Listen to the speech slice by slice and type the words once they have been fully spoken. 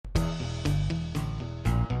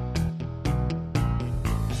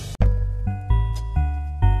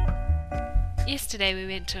Yesterday we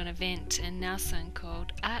went to an event in Nelson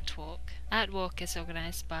called Artwalk. Artwalk is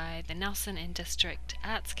organised by the Nelson and District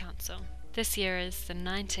Arts Council. This year is the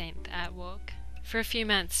 19th Artwalk. For a few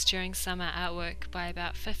months during summer, artwork by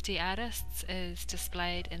about 50 artists is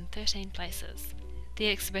displayed in 13 places. The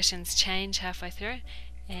exhibitions change halfway through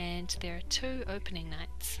and there are 2 opening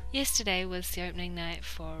nights. Yesterday was the opening night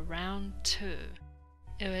for round 2.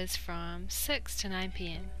 It was from 6 to 9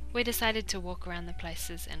 p.m. We decided to walk around the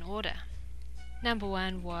places in order. Number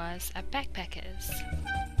 1 was a backpackers.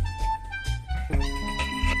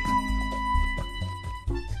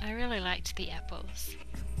 I really liked the apples.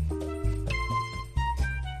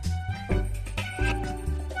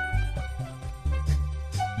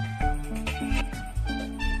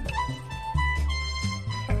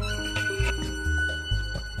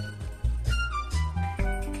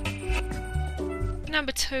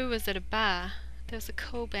 Number 2 was at a bar. There was a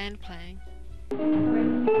cool band playing.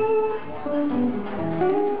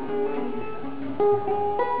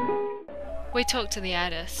 We talked to the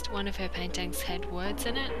artist. One of her paintings had words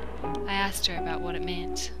in it. I asked her about what it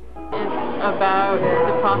meant. It's about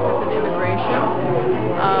the process of immigration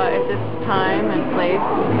at this time and place,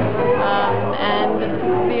 and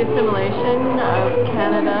the assimilation of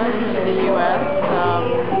Canada into the U.S.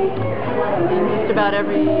 In just about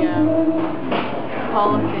every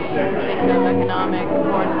policy, think of economic,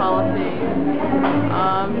 foreign policy,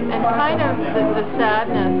 and kind of the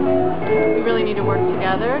sadness. We really need to work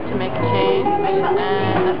together to make a change,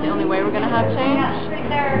 and that's the only way we're going to have change.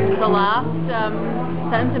 The last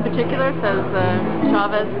sentence in particular says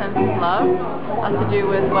Chavez sends his love, has to do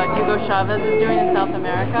with what Hugo Chavez is doing in South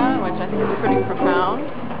America, which I think is pretty profound,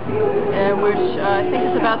 which I think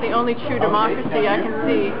is about the only true democracy I can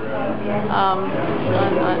see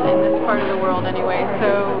in this part of the world anyway.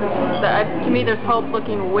 So to me there's hope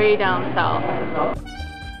looking way down south.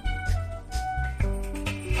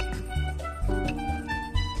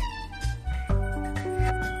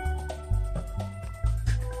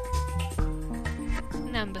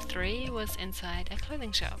 Number 3 was inside a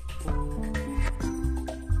clothing shop.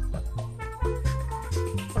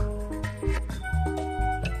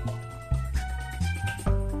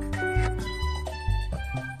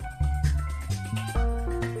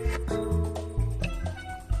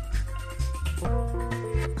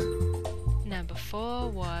 Number 4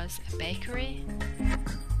 was a bakery.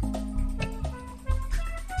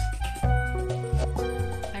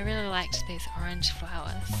 I really liked these orange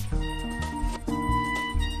flowers.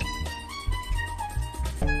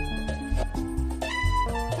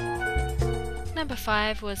 Number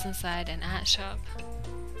 5 was inside an art shop.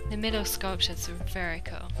 The metal sculptures were very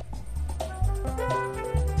cool.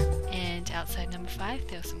 And outside number 5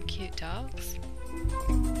 there were some cute dogs.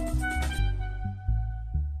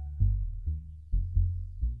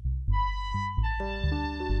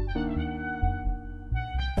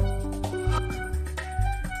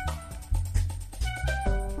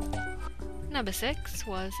 Number 6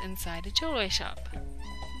 was inside a jewellery shop.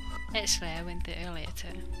 Actually, I went there earlier too.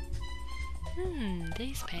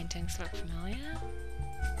 These paintings look familiar.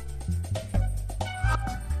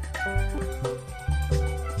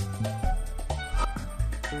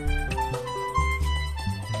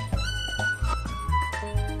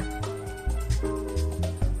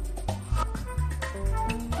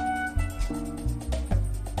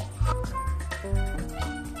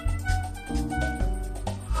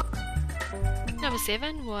 Number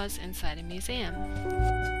 7 was inside a museum.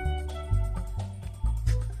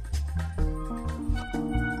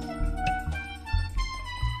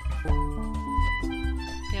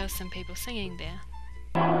 There were some people singing there.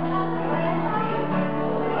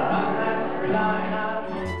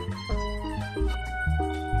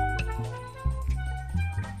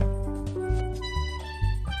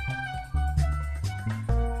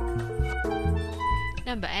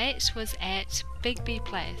 Number 8 was at Bigby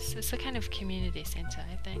Place. It's a kind of community centre,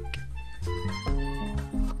 I think.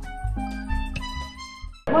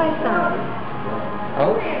 Why so?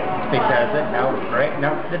 Oh, because it's now right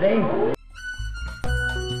now today.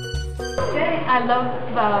 I love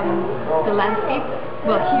the landscape.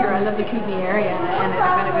 Well, here I love the Kootenay area, and I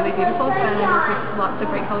find it really beautiful. And there's lots of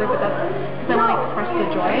great colour, but that's because I want to express the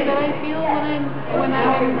joy that I feel when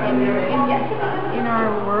I'm in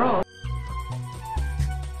our world.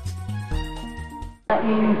 That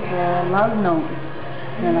means love notes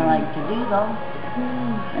that I like to do though,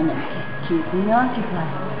 and it keeps me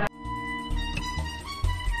occupied.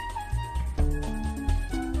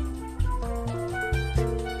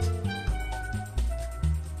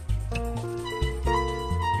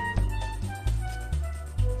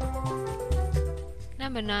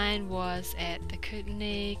 Number 9 was at the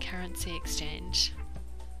Kootenay Currency Exchange.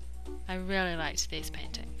 I really liked these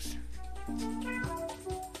paintings.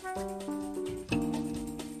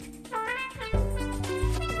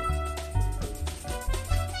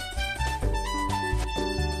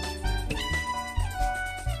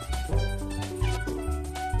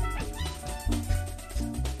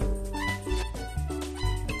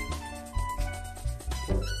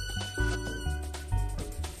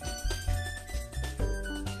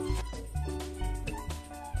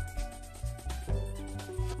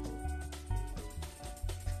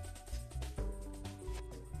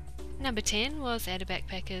 Number 10 was at a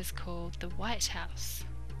backpackers called the White House.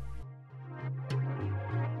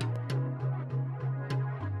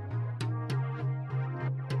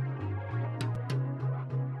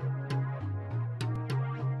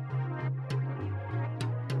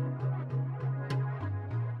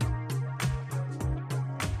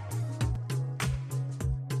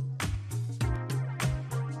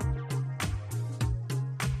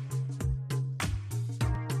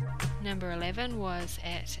 Number 11 was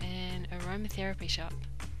at an aromatherapy shop.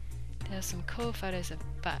 There were some cool photos of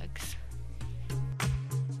bugs.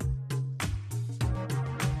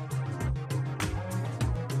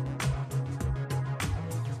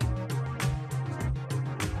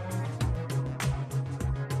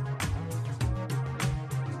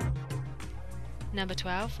 Number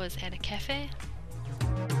 12 was at a cafe.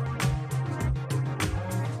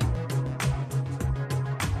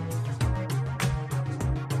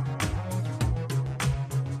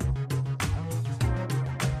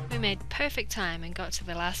 We made perfect time and got to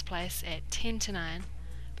the last place at 10 to 9,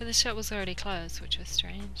 but the shop was already closed, which was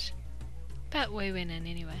strange. But we went in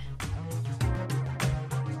anyway.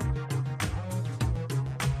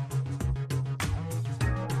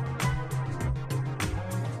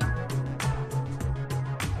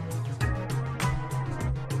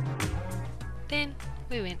 Then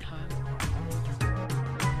we went home.